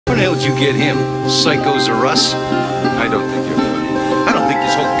the hell did you get him? Psychos or us? I don't think you're funny. I don't think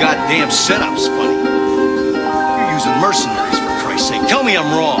this whole goddamn setup's funny. You're using mercenaries, for Christ's sake. Tell me I'm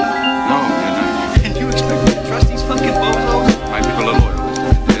wrong. No, you're not. And you expect me to trust these fucking bozos? My people are loyal.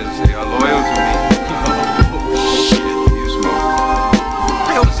 They are loyal to me. Oh, shit. You smoke. What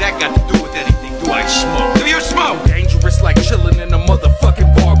the hell does that got to do with anything? Do I smoke? Do you smoke? Dangerous like chillin' in a motherfucking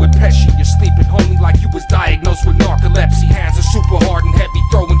bar with Pesci. You're sleeping, homie, like you was diagnosed with narcolepsy. Hands are super hard and heavy,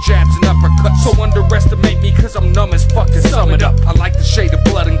 throwing jabs and uppercuts. So underestimate me, cause I'm numb as fuck to sum it up. I like the shade of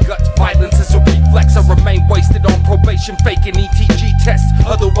blood and guts. Violence is a reflex. I remain wasted on probation, faking ETG tests.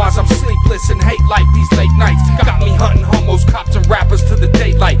 Otherwise I'm sleepless and hate life these late nights. Got me hunting homos, cops and rappers to the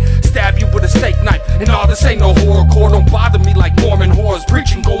daylight. Stab you with a steak knife. And all this ain't no horrorcore. Don't bother me like Mormon whores.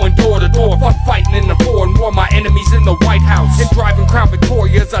 Preaching, going door to door. Fuck fighting in the foreign war. My enemies in the White House. And driving Crown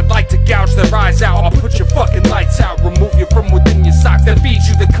Victorias. I'd like to gouge their eyes out. I'll put your fucking lights out. Remove you from within your socks. That feeds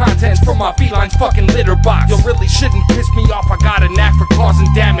you the contents from my feline's fucking litter box. You really shouldn't piss me off. I got a knack for causing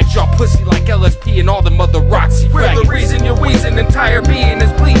damage. Y'all pussy like LSP and all them other Roxy faggots. We're the reason you're wheezing. Entire being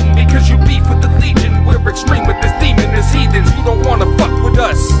is bleeding. Because you beef with the Legion. We're extreme with this demon, this heathens. You don't wanna fuck with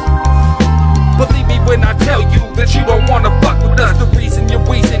us. Believe me when I tell you that you don't wanna fuck with us. The reason you're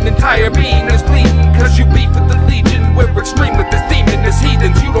wheezing, entire being is bleeding. Cause you beef with the Legion. We're extreme with this demon, this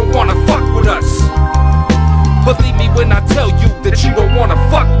heathens. You don't wanna fuck with us. Believe me when I tell you that you don't wanna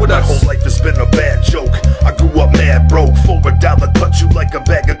fuck with us. My whole life has been a bad joke. I grew up mad broke. For $1 cut you like a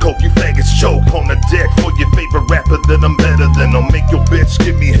bag of coke. You faggots choke on the deck for your favorite rapper. Then I'm better than I'll make your bitch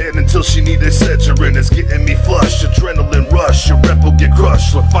give me head until she need Excedrin. It's getting me flush, adrenaline rush. Your rep will get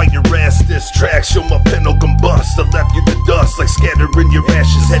crushed. We'll fight your ass this track. Show my pen will combust. I left you the dust like scattering your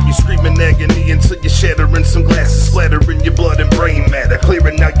ashes. Have you screaming agony until you're shattering some glasses. Splattering your blood and brain matter.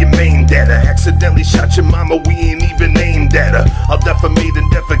 Clearing out your main data. Accidentally shot your mama. We ain't even aimed at her. I'll defamate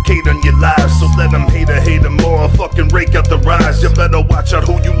and defecate on your lives. So let them hate her more. I'll fucking rake out the rise. You better watch out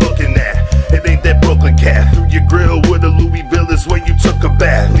who you looking at. It ain't that Brooklyn cat. Through your grill with a Louisville is where you took a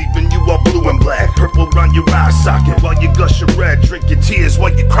bath. Leaving you all blue and black. Purple around your eye socket. While you gush your red. Drink your tears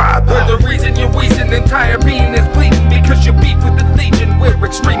while you cry about. We're the reason you're wheezing. Entire being is bleeding. Because you beef with the Legion. We're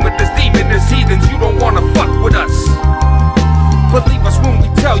extreme with this demon, this heathens. You don't wanna fuck with us. Believe us when we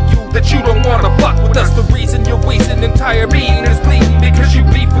tell you that you don't wanna fuck with us. The reason you're wheezing, entire being is bleeding. Because you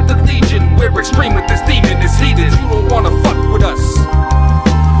beef with the Legion. We're extreme with this demon, this heathens. You don't wanna fuck with us.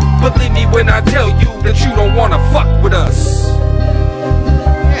 Believe me when I tell you that you don't wanna fuck with us.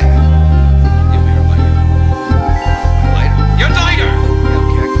 Yeah. Give me your lighter. Lighter? Your lighter!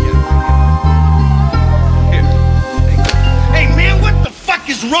 Okay, I can get it. Here. Thank you. Hey, man, what the fuck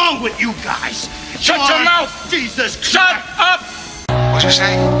is wrong with you guys? Shut your mouth! Jesus Christ! Shut up! What'd you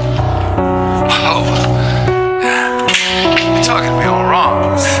say? Oh. You're talking to me all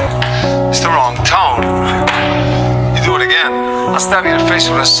wrong. It's the wrong tone. You do it again, I'll stab you in the face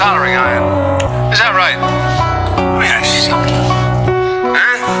with a soldering iron. Is that right? Oh, yeah, huh?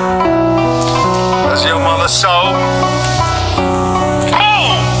 Does your mother sew?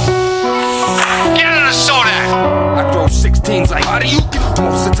 Boom! Get her to sew that! I throw 16s like, how do you get?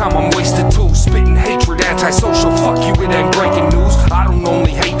 Most of the time I'm wasted too. Spitting hatred, antisocial, fuck you, it ain't breaking news. I don't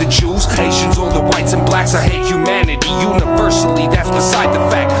only hate the Jews, Asians or the whites and blacks. I hate humanity universally, that's beside the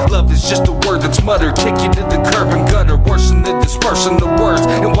fact. Love is just a word that's muttered. Kick you to the curb and gutter. Worse than the dispersion of words.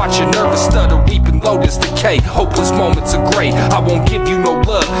 And watch your nervous stutter. Weeping lotus decay. Hopeless moments are great. I won't give you no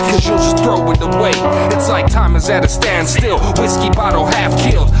love, cause you'll just throw it away. It's like time is at a standstill. Whiskey bottle half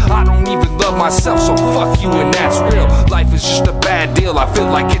killed. I don't even love myself, so fuck you and that's real. Life is just a bad deal. I feel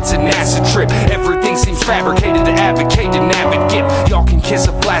like it's an acid trip. Everything seems fabricated to advocate an avid gift. Y'all can kiss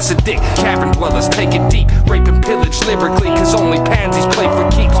a flaccid dick. Cavern dwellers take it deep. Rape and pillage lyrically, cause only pansies play for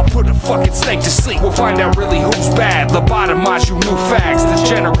keeps. I'll put a fucking snake to sleep. We'll find out really who's bad. Lobotomize you new fags,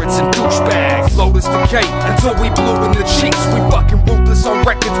 degenerates and douchebags. Lotus decay until we blue in the cheeks. We fucking ruthless on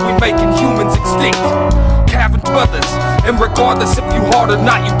records, we making humans extinct. Cavern dwellers, and regardless if you hard or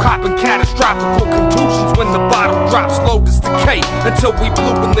not, you copping catastrophic contusions when the bottle drops. Lotus decay until we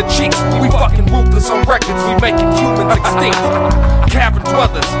blue in the cheeks. We fucking ruthless on records, we making humans extinct. Cavern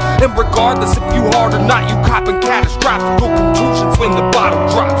dwellers, and regardless if you hard or not, you copping catastrophic contusions when the bottle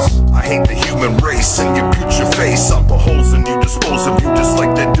drops. I hate the human race and your future face. I'll put holes in you, dispose of you just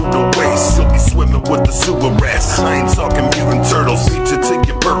like that dude to waste. You'll be swimming with the sewer rats. I ain't talking mutant turtles. Beat you till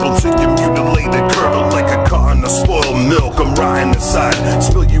you're purple, till you mutilated curdle like a carton of spoiled milk. I'm rotting inside.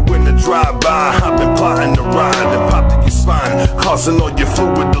 Spill you in the drive-by. I've been plotting to ride and pop to your spine, causing all your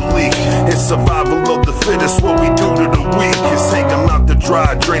fluid to leak. It's survival of the fittest, what we do to the weak. It's hang them out to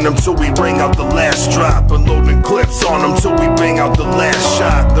dry, drain them till we bring out the last drop. Unloading clips on them till we bang out the last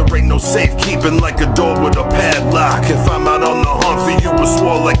shot. There ain't no safekeeping like a door with a padlock. If I'm out on the hunt for you, it's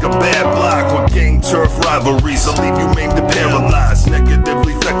swore like a bad block. With gang turf rivalries, I'll leave you maimed and paralyzed.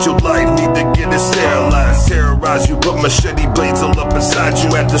 Negatively affect your life, need to get it sterilized. Terrorize you, put machete blades all up inside you.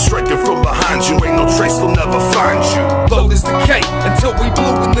 After striking from behind you, ain't no trace, they'll never find you. Load is decay until we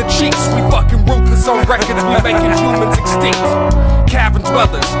blue in the cheeks. We fucking ruthless on records, we making humans extinct. Cavern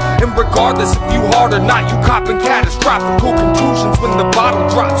dwellers, and regardless if you hard or not, you copping catastrophical conclusions when the bottle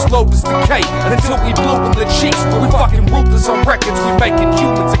drops. Load is decay until we blue in the cheeks. We fucking ruthless on records, we making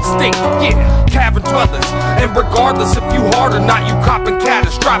humans extinct. Yeah, cavern dwellers, and regardless if you hard or not, you copping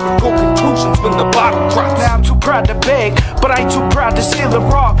catastrophical conclusions when the bottle drops. Now I'm too proud to beg, but I ain't too proud to steal and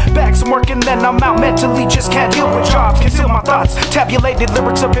rob. Back some work and then I'm out mentally, just can't deal with jobs. Conceal my thoughts, tabulated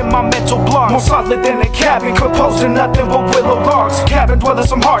lyrics up in my mental block. More solid than a cabin, composed to nothing but willow logs. Cabin dwellers,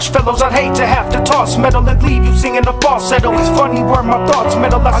 some harsh fellows, I'd hate to have to toss metal and leave you singing a falsetto. It's funny where my thoughts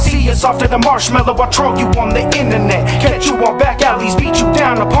metal, I see you softer than marshmallow. I troll you on the internet, catch you on back alleys, beat you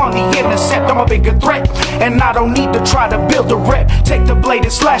down upon the intercept. I'm a bigger threat, and I don't need to try to build a rep. Take the blade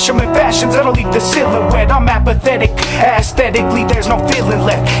and slash them in fashions that'll leave the silhouette. I'm apathetic, aesthetically there's no feeling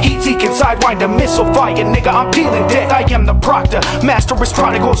left. Heat-seeking, sidewind a missile fire, nigga, I'm dealing dead. I am the proctor, master is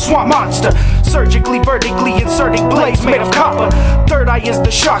prodigal, swamp monster. Surgically, vertically inserting blades made of copper. Third eye is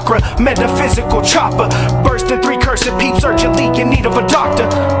the chakra, metaphysical chopper. Burst in 3 cursed peeps, urgently in need of a doctor.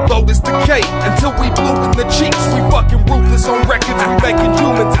 Load is decay until we blue in the cheeks. We fucking ruthless on records, we making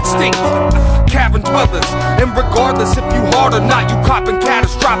humans extinct. Cavern dwellers, and regardless if you hard or not, you copping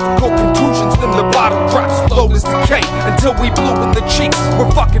catastrophical conclusions when the bottle drops. Load is decay until we blue in the cheeks.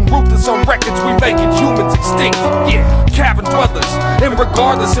 We're fucking ruthless on records, we making humans extinct. Yeah, cavern dwellers, and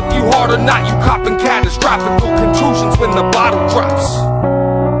regardless if you hard or not, you copping catastrophical conclusions when the bottle drops.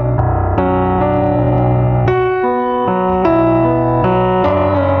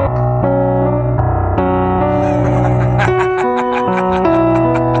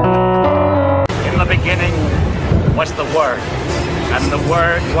 Was the Word, and the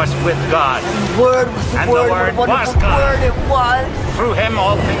Word was with God. The Word was the and Word, the Word what was a God. Word it was. Through Him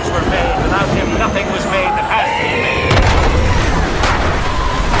all things were made. Without Him nothing was made that has been made.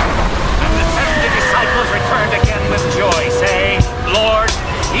 And the 70 disciples returned again with joy, saying, Lord,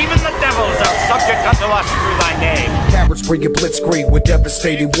 even the devils are subject unto us through thy name. Cowards bring a blitzkrieg with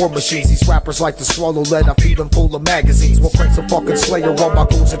devastating war machines. These rappers like to swallow lead, I feed them full of magazines. We'll crank some fucking Slayer on my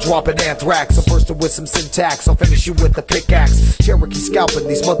goons and dropping anthrax. I'm bursting with some syntax, I'll finish you with a pickaxe. Cherokee scalping,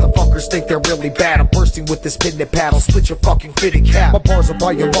 these motherfuckers think they're really bad. I'm bursting with this pin and paddle, split your fucking fitting cap. My bars are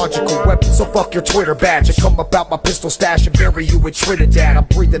biological weapons, so fuck your Twitter badge. I come about my pistol stash and bury you in Trinidad. I'm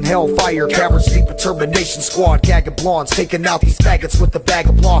breathing hellfire, cowards deep determination squad. Gagging blondes, taking out these faggots with a bag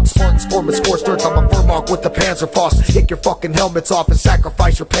of blocks. Spartans forming scorched earth, I'm a Vermont with the Panzerfaust. Take your fucking helmets off and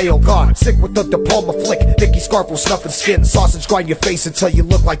sacrifice your pale god. Sick with the diploma flick, Nicky Scarf will snuffing skin. Sausage grind your face until you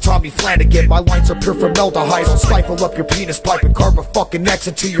look like Tommy Flanagan. My lines are pure formaldehyde, I'll stifle up your penis pipe and carve a fucking X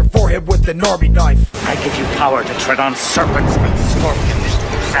into your forehead with an army knife. I give you power to tread on serpents and scorpions,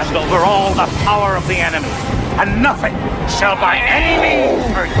 and over all the power of the enemy, and nothing shall by any means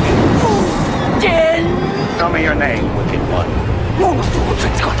hurt you. Tell me your name, wicked one. He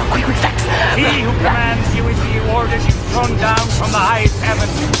who commands you is he who orders you thrown down from the highest heaven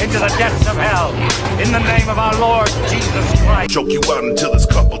into the depths of hell. In the name of our Lord Jesus Christ. Choke you out until it's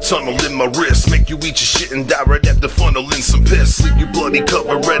carpal tunnel in my wrist. Make you eat your shit and die right after funneling some piss. Leave you bloody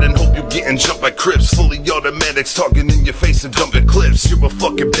covered red and hope you getting jumped by crips. Fully automatics talking in your face and dumping clips. You're a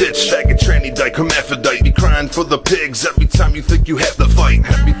fucking bitch, faggot, tranny, dyke, hermaphrodite. Be crying for the pigs every time you think you have to fight.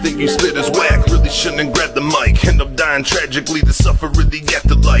 Everything you spit is whack, really shouldn't grab the mic. End up dying tragically to suffer in the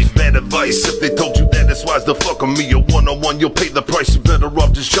afterlife. Bad advice, if they told you that it's wise to fuck on me. A one-on-one, you'll pay the price, you better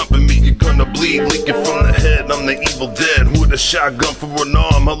off just jumping me. You're gonna bleed, leaking from the head, I'm the evil dead. With a shotgun for an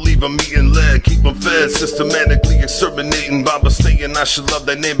arm, I'll leave them eating lead. Keep them fed, systematically exterminating. Baba saying I should love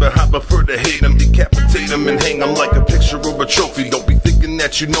that name, but I prefer to hate them. Decapitate them and hang them like a picture of a trophy. Don't be thinking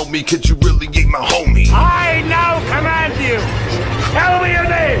that you know me, kid, you really ain't my homie. I now command you, tell me your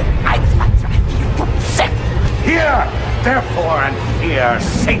name. Hear, therefore, and fear,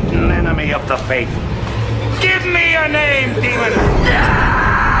 Satan, enemy of the faith. Give me your name, demon!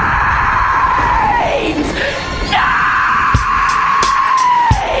 Names!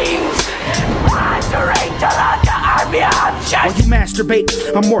 Names! Army options! While you master masturbate.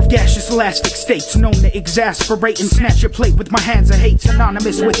 I morph gaseous elastic states known to exasperate and snatch your plate with my hands of hate.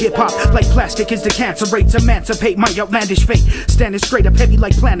 Synonymous with hip-hop, like plastic is the cancer rates. Emancipate my outlandish fate, standing straight up heavy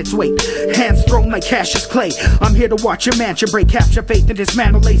like planets weight. Hands thrown like Cassius Clay. I'm here to watch your mansion break, capture faith and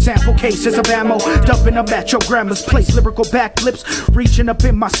dismantle a sample cases of ammo, dumping them at your grandma's place. Lyrical backflips, reaching up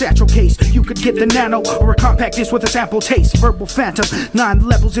in my satchel case. You could get the nano or a compact disc with a sample taste. Verbal phantom, 9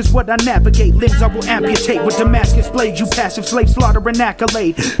 levels is what I navigate. Limbs I will amputate with Damascus blades. You passive slave, slaughter an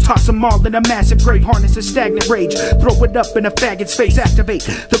accolade. Toss them all in a massive grave, harness a stagnant rage. Throw it up in a faggot's face, activate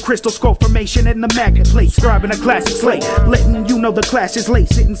the crystal scroll formation in the magnet plate. Scribing a classic slate, letting you know the class is late.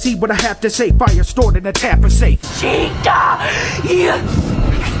 Sit and see what I have to say. Fire stored in a tamper safe. Chica,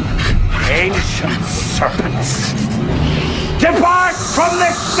 Ancient serpents, depart from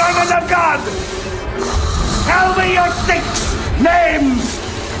this servant of God! Tell me your 6 names!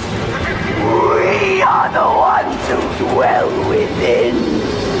 we are the ones who dwell within.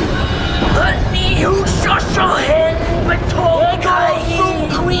 You shut your head, but talk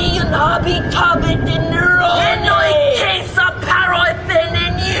Queen Hobby-Tobbit in the road. And I taste a paraffin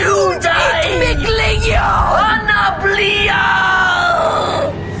and you die.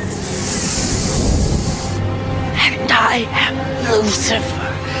 And I am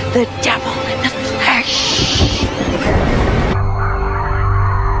Lucifer, the devil in the flesh.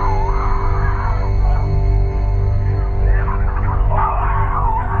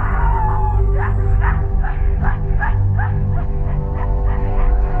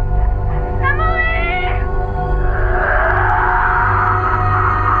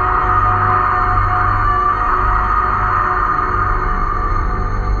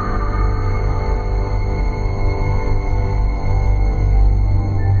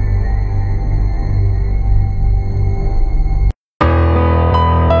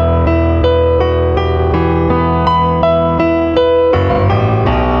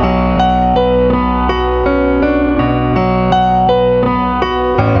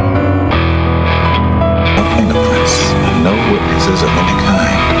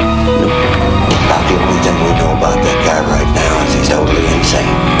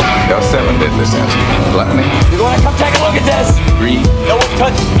 Gluttony. You want to come take a look at this? Greed. No one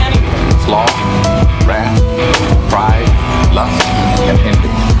touches any. Sloth. Wrath. Pride. Lust. And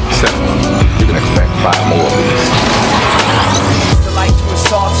envy. 7. You can expect 5 more of these. I like to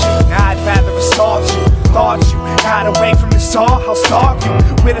assault you, now I'd rather assault you. Thought you got away from the saw, I'll stalk you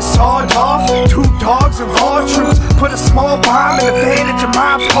with a sawed off, 2 dogs and raw troops. Put a small bomb in the van at your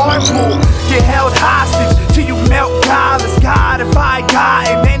mom's carpool. Get held hostage till you melt godless. God, if I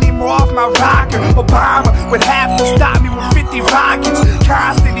got and any more off my rocker, Obama would have to stop me with 50 rockets.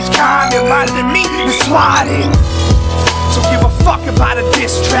 Constant, each comment reminding me to swat it. So give a fuck about a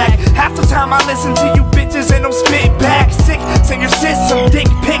diss track. Half the time I listen to you bitches and don't spit back. Sick, send your sis some dick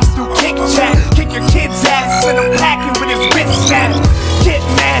pics through kick chat. Kick your kid's ass, send him packing with his wrist snapped. Get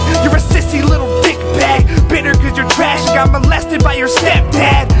mad, you're a sissy little dick bag. Bitter cause you're trash, you got molested by your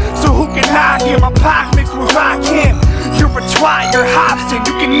stepdad. So who can I get my pop mixed with rock him? You're a twat, you're Hobson,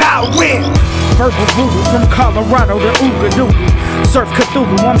 you cannot win. Verbal voodoo from Colorado to Ooga-Dooga. Surf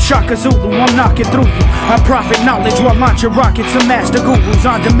Cthulhu, I'm Shaka Zulu, I'm knocking through you. I profit knowledge while launching rockets and master gurus.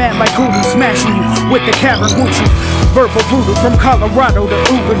 On demand like Hulu, smashing you with the cavern woochoo. Verbal voodoo from Colorado to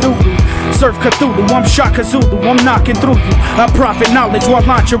Ooga-Dooga. Surf Cthulhu, I'm Shaka Zulu, I'm knocking through you. I profit knowledge while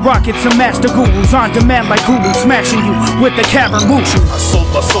launching rockets and master gurus. On demand like Hulu, smashing you with the cavern woochoo. I sold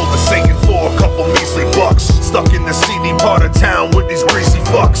my soul to Satan for a couple measly bucks. Stuck in the seedy part of town with these greasy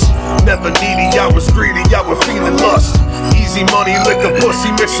fucks. Never needy, I was greedy, I was feeling lust. Easy money, liquor,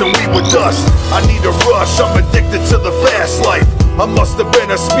 pussy, mixing weed with dust. I need a rush, I'm addicted to the fast life. I must have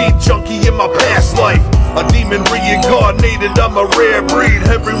been a speed junkie in my past life. A demon reincarnated, I'm a rare breed.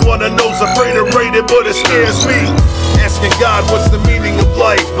 Everyone I know's afraid of rated, but it scares me. Asking God what's the meaning of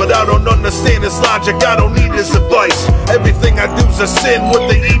life, but I don't understand his logic, I don't need his advice. Everything I do's a sin,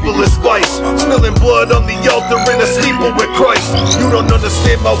 what the evil is vice. Spilling blood on the altar in a steeple with Christ. You don't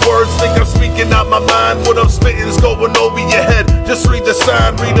understand my words, think I'm speaking out my mind. What I'm spitting's going over your head. Just read the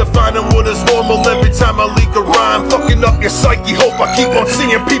sign, redefining what is normal. Every time I leak a rhyme, fucking up your psyche, hope I keep on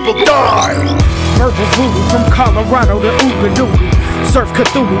seeing people die. Verbal voodoo from Colorado to Ooga-Dooga. Surf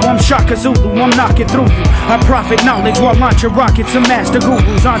Cthulhu, I'm Shaka Zulu, I'm knocking through you. I profit knowledge while launching rockets and master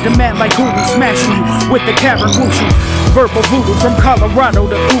gurus. On demand like Hulu, smashing you with the cavern woochoo. Verbal voodoo from Colorado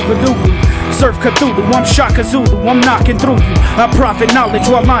to Ooga-Dooga. Surf Cthulhu, I'm Shaka Zulu, I'm knocking through you. I profit knowledge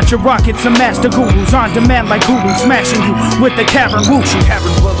while launching rockets and master gurus. On demand like Hulu, smashing you with the cavern woochoo.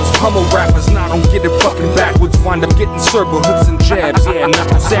 Cavern brothers, pummel rappers, now don't get it fucking backwards. Wind up getting served with hooks and jabs, yeah,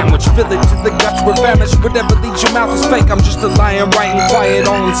 knuckle sandwich. Fill it to the guts, we're famished. Whatever leaves your mouth is fake, I'm just a lion right getting quiet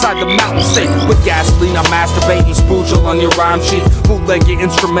all inside the mountain state. With gasoline, I'm masturbating, spoogel on your rhyme sheets. Bootlegging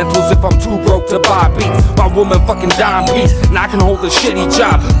instrumentals if I'm too broke to buy beats. My woman fucking dime piece, and I can hold a shitty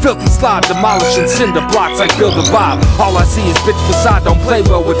job. Filthy slob, demolishing cinder blocks like Build a Bob. All I see is bitch facade, don't play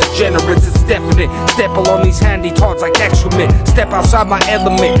well with degenerates, it's definite. Step on these handy tards like excrement. Step outside my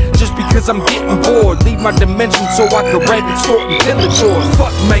element, just because I'm getting bored. Leave my dimension so I can rape, extort, and pillage yours.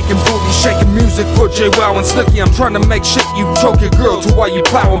 Fuck making booty, shaking music for J-Wow and Slicky. I'm trying to make shit you choke your girl to while you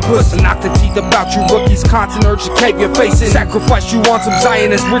plowing puss. And knock the teeth about you rookies, constant urge to cave your faces. Sacrifice you on some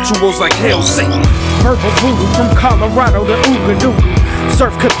Zionist rituals like Hail Satan. Verbal voodoo from Colorado to Ouagadougou.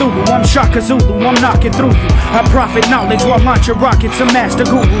 Surf Cthulhu, I'm Shaka Zulu, I'm knocking through you. I profit knowledge while launching rockets and master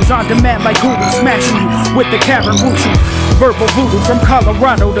gurus. On demand like Guru, smashing you with the cavern wushu. Verbal voodoo from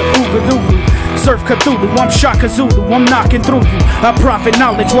Colorado to Ouagadougou. Surf Cthulhu, I'm Shaka Zulu, I'm knocking through you. I profit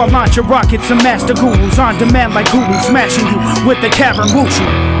knowledge while launching rockets and master gurus. On demand like Guru, smashing you with the cavern wushu.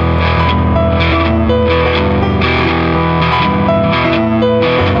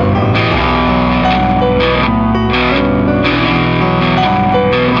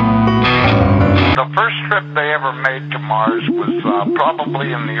 The first trip they ever made to Mars was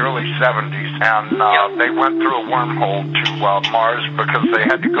probably in the early 70s, and they went through a wormhole to Mars because they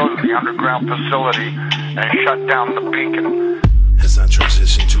had to go to the underground facility and shut down the beacon. As I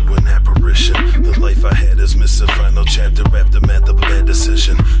transition to an apparition, the life I had is missing. Final chapter, aftermath of a bad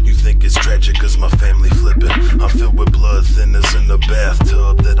decision. You think it's tragic cause my family flipping. I'm filled with blood thinners in the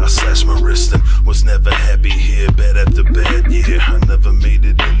bathtub that I slashed my wrist in. Was never happy here, bad after bad, yeah. I never made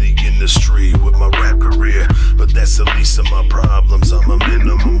it in the industry with my rap career, but that's the least of my problems. I'm a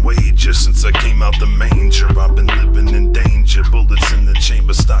minimum wager. Since I came out the manger, I've been living in danger. Bullets in the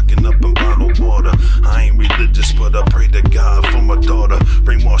chamber, stocking up on bottled water. I ain't religious, but I pray to God for my daughter,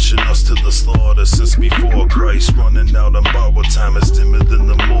 brainwashing us to the slaughter since before Christ. Running out on borrowed time is dimmer than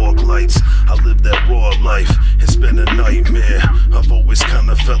the morgue lights. I live that raw life, it's been a nightmare. I've always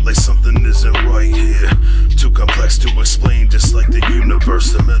kinda felt like something isn't right here. Too complex to explain, just like the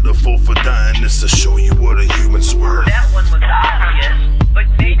universe. The metaphor for dying is to show you what a human's worth. That one was obvious, but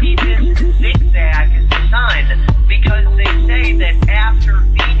maybe this zigzag is a sign, because they say that after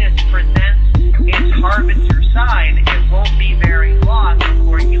Venus presents its harbinger sign, it won't be very long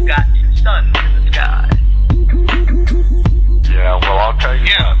before you got two suns in the sky. Yeah, well, I'll tell you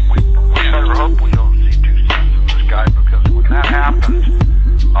what, we better hope we don't see two suns in the sky, because when that happens,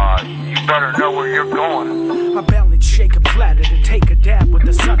 you better know where you're going. I balance, shake a platter to take a dab with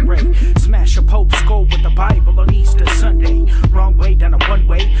the sun ray. Smash a Pope's skull with the Bible on Easter Sunday. Wrong way down a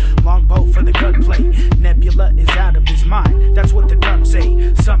one-way, longbow for the gunplay. Nebula is out of his mind, that's what the guns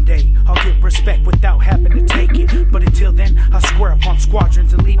say. Someday, I'll get respect without having to take it. But until then, I'll square up on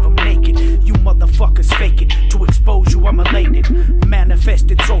squadrons and leave them naked. You motherfuckers fake it, to expose you I'm elated.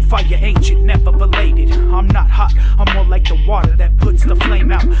 Manifested so fire ancient, never belated. I'm not hot, I'm more like the water that puts the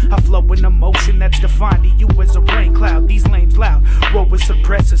flame out. I flow in emotion that's defined to you as a rain cloud. These lames loud, roll with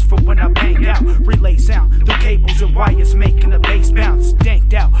suppressors for when I bang out. Relay sound through cables and wires, making a bass bounce.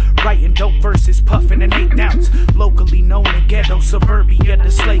 Danked out, writing dope verses, puffing an 8 ounce. Locally known in ghetto suburbia, the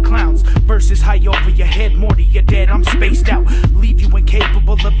slay clowns. Verses high over your head, more to your dead, I'm spaced out. Leave you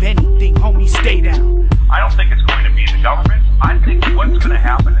incapable of anything, homie, stay down. I don't think it's going to be the government. I think what's going to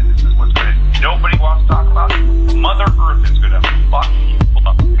happen, and this is what's going to, nobody wants to talk about, Mother Earth is going to fuck people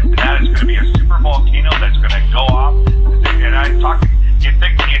up. And that is going to be a super volcano that's going to go off. And I'm talking, you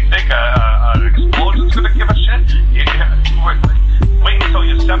think an explosion's going to give a shit? Wait until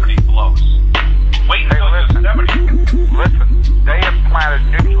Yosemite blows. Wait until Yosemite. Listen, they have planted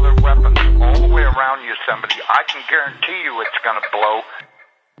nuclear weapons all the way around Yosemite. I can guarantee you it's going to blow.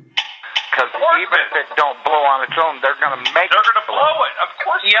 Because even if it don't blow on its own, they're going to make it. They're going to blow it. Of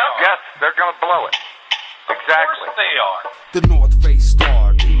course they are. Yes, they're going to blow it. Exactly. Of course they are. The North Face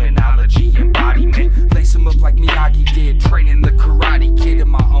Star, demonology embodiment. Lace him up like Miyagi did, training the Karate Kid in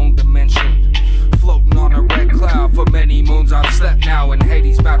my own dimension. Floating on a red cloud for many moons I've slept now, and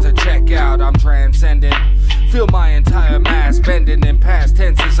Hades about to check out. I'm transcending. Feel my entire mass bending in past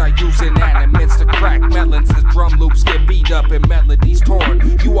tenses. I use inanimate to crack melons. The drum loops get beat up and melodies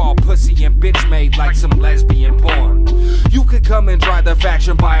torn. You all pussy and bitch made like some lesbian porn. You could come and try the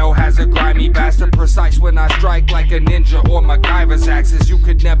faction. Biohazard, grimy bastard, precise when I strike like a ninja or MacGyver's axes. You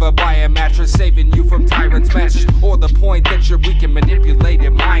could never buy a mattress saving you from tyrant's matches, or the point that you're weak and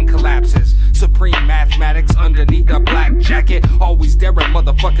manipulated mind collapses. Supreme mathematics underneath a black jacket, always daring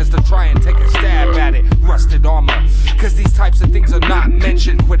motherfuckers to try and take a stab at it. Rusted armor, cause these types of things are not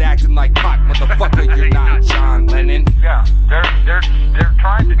mentioned. Quit acting like Pac, motherfucker, you're not John Lennon. Yeah, they're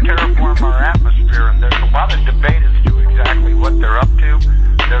trying to terraform our atmosphere, and there's a lot of debate as to exactly exactly what they're up to.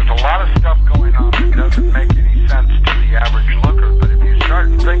 There's a lot of stuff going on that doesn't make any sense to the average looker, but if you start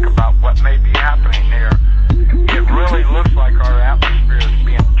to think about what may be happening here, it really looks like our atmosphere is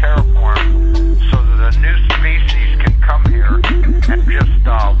being terraformed so that a new species can come here and just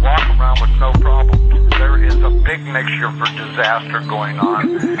walk around with no problems. There is a big mixture for disaster going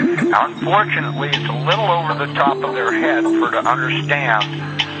on. Now, unfortunately, it's a little over the top of their head for to understand.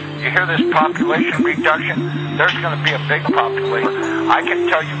 You hear this population reduction? There's going to be a big population. I can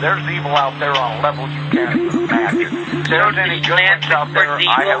tell you there's evil out there on a level you can't even imagine. If there's any good ones out there,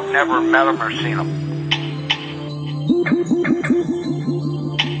 I have never met them or seen them.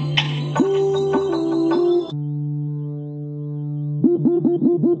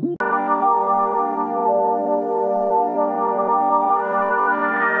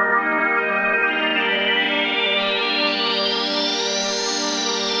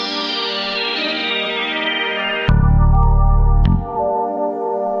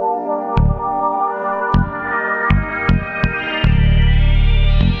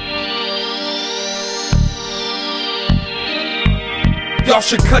 Y'all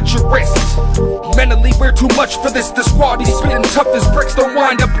should cut your wrists. Mentally, we're too much for this. The squad, he's spitting tough as bricks. Don't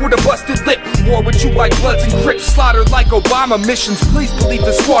wind up with a busted lip. War with you like Bloods and Crips. Slaughter like Obama missions. Please believe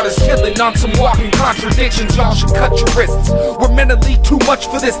the squad is killing on some walking contradictions. Y'all should cut your wrists. We're mentally too much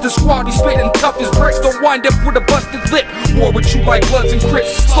for this. The squad, he's spitting tough as bricks. Don't wind up with a busted lip. War with you like Bloods and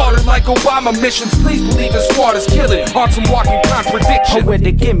Crips. Slaughter like Obama missions. Please believe the squad is killing on some walking contradictions.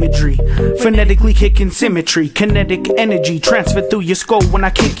 Poetic imagery, phonetically kicking symmetry. Kinetic energy transfer through your skull when I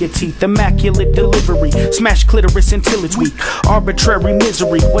kick your teeth. Immaculate delivery, smash clitoris until it's weak. Arbitrary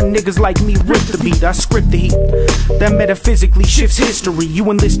misery when niggas like me rip the beat. I script the heat that metaphysically shifts history.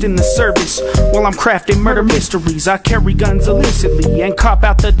 You enlist in the service while I'm crafting murder mysteries. I carry guns illicitly and cop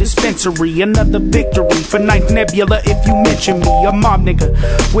out the dispensary. Another victory for 9th Nebula if you mention me. A mob nigga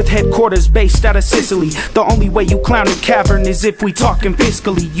with headquarters based out of Sicily. The only way you clown a cavern is if we talking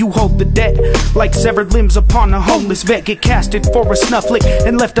fiscally. You hold the debt like severed limbs upon a homeless vet. Get casted for a snuff lick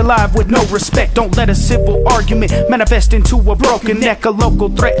and left alive with no respect. Don't let a civil argument manifest into a broken neck. A local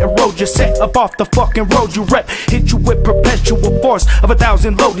threat erode your set up off the fucking road you rep. Hit you with perpetual force of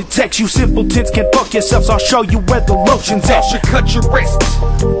 1,000 loaded texts. You simpletons can fuck yourselves. I'll show you where the lotion's at. Y'all should cut your wrists.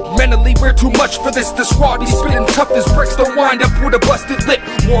 Mentally, we're too much for this. The squad, he's spitting tough as bricks. Don't wind up with a busted lip.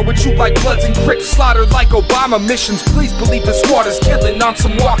 War with you like Bloods and Crips. Slaughter like Obama missions. Please believe the squad is killing on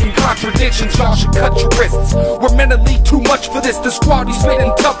some walking contradictions. Y'all should cut your wrists. We're mentally too much for this. The squad, he's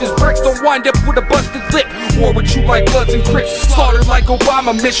spitting tough as bricks. Don't wind up with a busted lip. War with you like Bloods and Crips. Slaughter like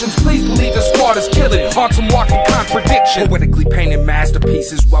Obama missions. Please believe the squad is killing on some walking contradictions. Poetically painted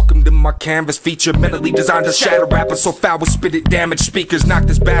masterpieces. Welcome to my canvas feature. Mentally designed to shatter rappers so foul with spit it damage speakers. Knock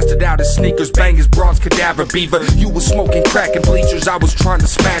this bastard out his sneakers. Bang his bronze cadaver beaver. You was smoking crack and bleachers. I was trying to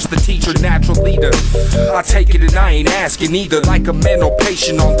smash the teacher. Natural leader. I take it and I ain't asking either. Like a mental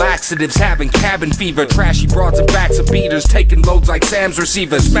patient on laxatives. Having cabin fever. Trashy broads and backs of beaters. Taking loads like Sam's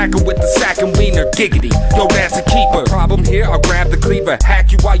receiver. Smacking with the sack and wiener. Giggity. Yo, that's a keeper. Problem here, I'll grab the cleaver.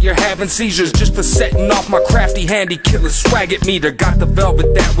 Hack you while you're having seizures. Just for setting off my crafty handy killer swag at meter. Got the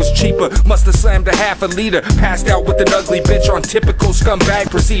velvet that was cheaper. Musta slammed a half a liter. Passed out with an ugly bitch on typical scumbag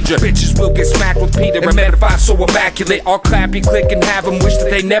procedure. Bitches will get smacked with Peter. And MetaFivez so immaculate. I'll clappy click and have them wish that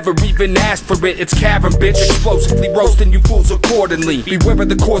they never even asked for it. It's cavern bitch. Explosively roasting you fools accordingly. Beware of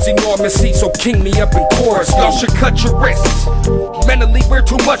the cause enormity. So king me up in chorus. Y'all should cut your wrists. Mentally, we're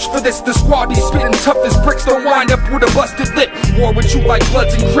too much for this. The squad, he's spitting tough as bricks. Don't wind up with a busted lip. War with you like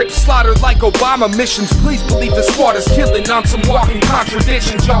Bloods and Crips. Slaughter like Obama missions. Please believe the squad is killing on some walking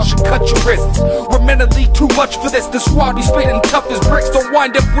contradictions. Y'all should cut your wrists. We're mentally too much for this. The squad, he's spitting tough as bricks. Don't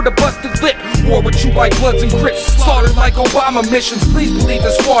wind up with a busted lip. War with you like Bloods and Crips. Slaughter like Obama missions. Please believe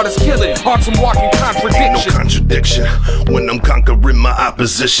the squad is killing on some walking contradictions. No contradiction when I'm conquering my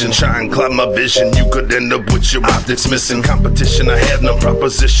opposition. Try and cloud my vision. You could end up with your optics missing. Competition, I have no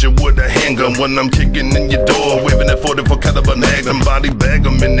proposition with a handgun. When I'm kicking in your door, waving that 44 caliber magnum. Body bag,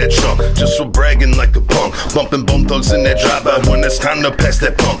 I'm in that trunk, just for bragging like a punk. Bumping bone thugs in that dropout when it's time to pass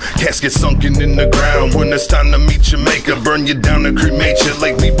that pump. Casket sunken in the ground when it's time to meet your maker. Burn you down and cremate you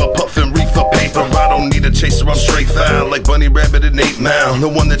like Weaver puffing reefer paper. I don't need a chaser, I'm straight foul like Bunny Rabbit in 8 Mile. The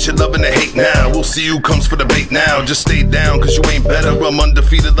one that you're loving to hate now. We'll see who comes for the bait now. Just stay down cause you ain't better. I'm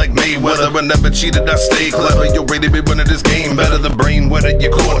undefeated like Mayweather. I never cheated, I stay clever. You're ready to be running this game better. The brain wetter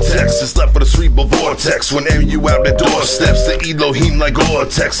your cortex is left for the cerebral vortex. When air you out the doorsteps, the Elohim like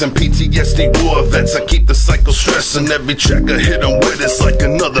Gore-Tex and PTSD war vets. I keep the cycle stressing every track I hit 'em with. It's like a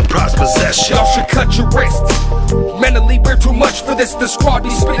another prize possession. Y'all should cut your wrists. Mentally we're too much for this. The squad be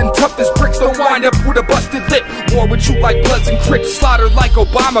spitting tough as bricks. Don't wind up with a busted lip. War with you like Bloods and Crips. Slaughter like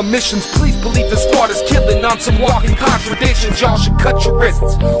Obama missions. Please believe the squad is killing on some walking contradictions. Y'all should cut your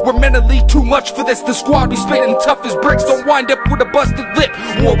wrists. We're mentally too much for this. The squad be spitting tough as bricks. Don't wind up with a busted lip.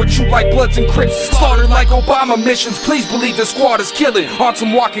 War with you like Bloods and Crips. Slaughter like Obama missions. Please believe the squad is killing on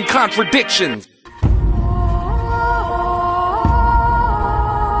some walking contradictions.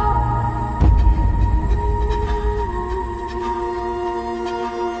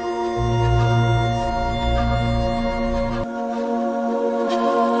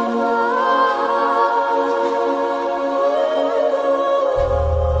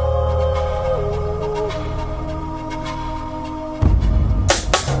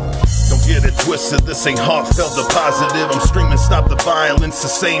 Twisted, this ain't heartfelt or positive. I'm screaming stop the violence the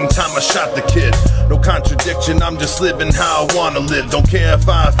same time I shot the kid. No contradiction, I'm just living how I wanna live. Don't care if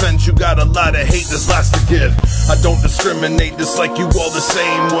I offend you, got a lot of hate, there's lots to give. I don't discriminate, just like you all the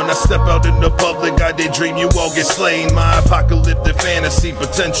same. When I step out in the public, I daydream you all get slain. My apocalyptic fantasy,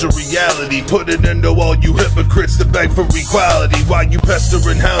 potential reality. Put it into all you hypocrites to beg for equality. Why you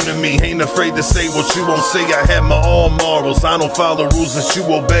pestering, hounding me? Ain't afraid to say what you won't say. I have my own morals, I don't follow rules that you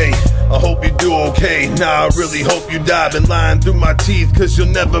obey. I hope you do okay, nah, I really hope you die. Been lying through my teeth, cause you'll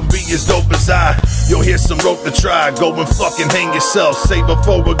never be as dope as I. You'll hear some rope to try, go and fucking hang yourself. Say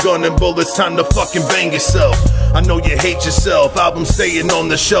before a gun and bullets, time to fucking bang yourself. I know you hate yourself, album staying on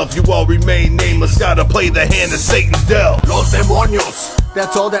the shelf. You all remain nameless, gotta play the hand that Satan dealt. Los demonios,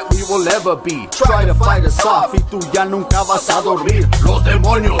 that's all that we will ever be. Try to fight us off y tú ya nunca vas a dormir. Los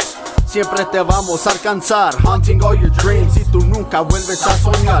demonios, siempre te vamos a alcanzar. Haunting all your dreams y tú nunca vuelves a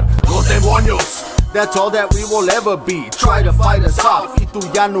soñar. Los demonios, that's all that we will ever be. Try to fight us off y tú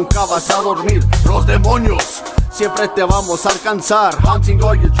ya nunca vas a dormir. Los demonios, siempre te vamos a alcanzar. Haunting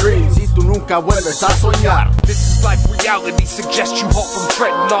all your dreams y tú nunca vuelves a soñar. This is like reality, suggest you halt from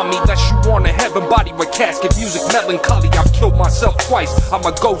treading on me. Lest you want a heaven body with casket music melancholy. I've killed myself twice, I'm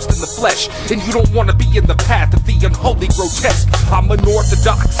a ghost in the flesh. And you don't wanna be in the path of the unholy grotesque. I'm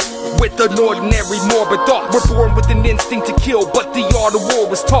unorthodox with an ordinary morbid thought. We're born with an instinct to kill, but the art of war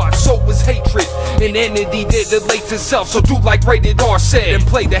was taught. So was hatred, an entity that relates itself. So do like Rated R said and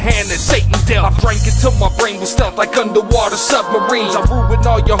play the hand that Satan dealt. I drank until my brain was stealth like underwater submarines. I ruin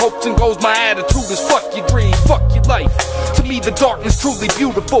all your hopes and goals. My attitude is fuck your dreams, fuck your life. To me the darkness truly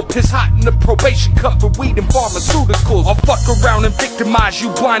beautiful. Piss hot in the probation cup for weed and pharmaceuticals. I'll fuck around and victimize you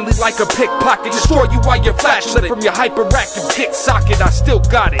blindly like a pickpocket. Destroy you while you're flashlit from your hyperactive dick socket. I still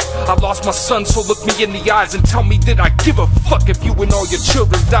got it. I lost my son, so look me in the eyes and tell me that I give a fuck if you and all your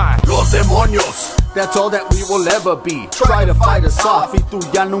children die. Los demonios, that's all that we will ever be. Try to fight us off y tú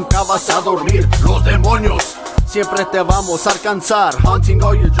ya nunca vas a dormir. Los demonios, siempre te vamos a alcanzar. Haunting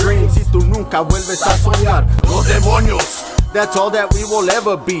all your dreams y tú nunca vuelves a soñar. Los demonios, that's all that we will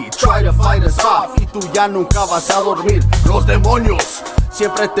ever be. Try to fight us off y tú ya nunca vas a dormir. Los demonios,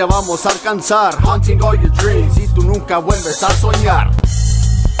 siempre te vamos a alcanzar. Haunting all your dreams y tú nunca vuelves a soñar.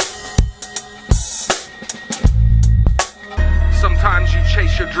 Sometimes you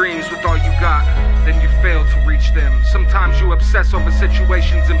chase your dreams with all you got, then you fail to reach them. Sometimes you obsess over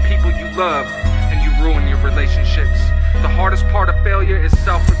situations and people you love, and you ruin your relationships. The hardest part of failure is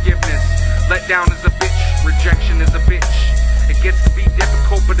self-forgiveness. Let down is a bitch, rejection is a bitch. It gets to be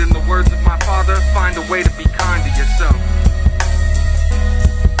difficult, but in the words of my father, find a way to be kind to yourself.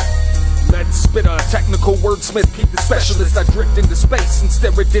 Let's spit a technical wordsmith, peep the specialist. I drift into space and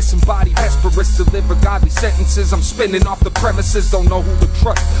stare at disembodied Hesperus. Deliver godly sentences, I'm spinning off the premises. Don't know who to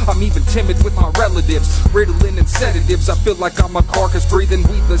trust, I'm even timid with my relatives. Ritalin and sedatives, I feel like I'm a carcass breathing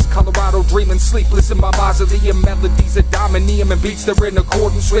weedless. Colorado dreaming sleepless in my mausoleum. Melodies at dominium and beats they're in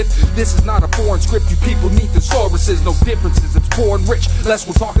accordance with. This is not a foreign script, you people need thesauruses. No differences, it's poor and rich, less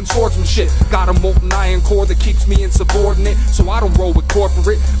we're talking swordsmanship. Got a molten iron core that keeps me insubordinate, so I don't roll with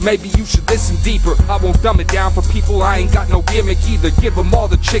corporate. Maybe you should listen deeper, I won't dumb it down for people, I ain't got no gimmick either. Give them all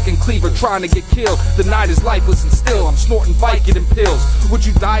the chicken cleaver, trying to get killed. The night is lifeless and still, I'm snorting Vicodin pills. Would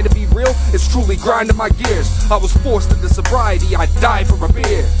you die to be real? It's truly grinding my gears. I was forced into sobriety, I'd die for a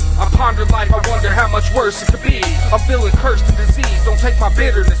beer. I ponder life, I wonder how much worse it could be. I'm feeling cursed and disease, don't take my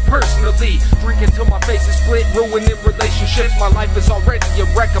bitterness personally. Drink until my face is split, ruining relationships. My life is already a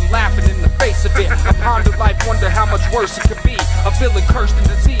wreck, I'm laughing in the face of it. I ponder life, wonder how much worse it could be. I'm feeling cursed and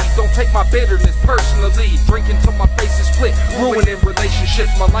disease, don't take my bitterness personally. Drink until my face is split, ruining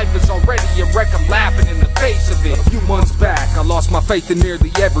relationships. My life is already a wreck, I'm laughing in the face of it. A few months back, I lost my faith in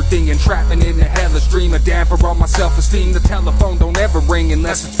nearly everything. Entrapment in a hellish dream, a damper on my self-esteem. The telephone don't ever ring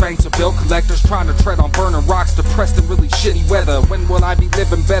unless it's banks or bill collectors trying to tread on burning rocks. Depressed in really shitty weather. When will I be living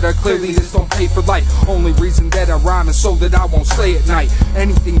something better. Clearly this don't pay for life. Only reason that I rhyme is so that I won't slay at night.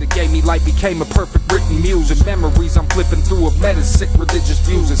 Anything that gave me light became a perfect written muse. And memories I'm flipping through of metasick religious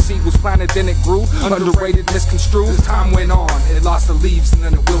views. A seed was planted, then it grew, underrated, misconstrued. As time went on, it lost the leaves and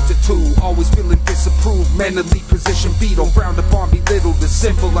then it wilted too. Always feeling disapproved, mentally positioned beetle. Frowned upon, belittled, it's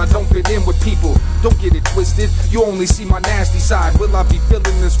simple, I don't fit in with people. Don't get it twisted, you only see my nasty side. Will I be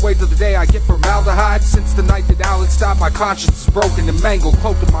feeling this way till the day I get formaldehyde? Since the night that Alex died, my conscience is broken and mangled.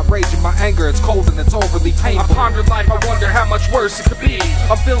 Cloaked in my rage and my anger, it's cold and it's overly painful. I ponder life, I wonder how much worse it could be.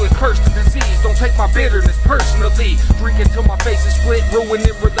 I'm feeling cursed and diseased, don't take my bitterness personally. Drinking till my face is split, ruining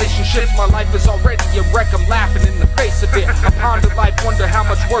relationships. My life is already a wreck, I'm laughing in the face of it. I ponder life, wonder how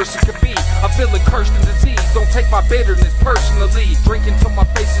much worse it could be. I'm feeling cursed and diseased, don't take my bitterness personally. Drinking till my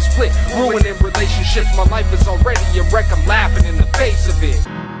face is split, ruining relationships. My life is already a wreck, I'm laughing in the face of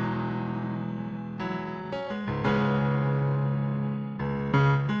it.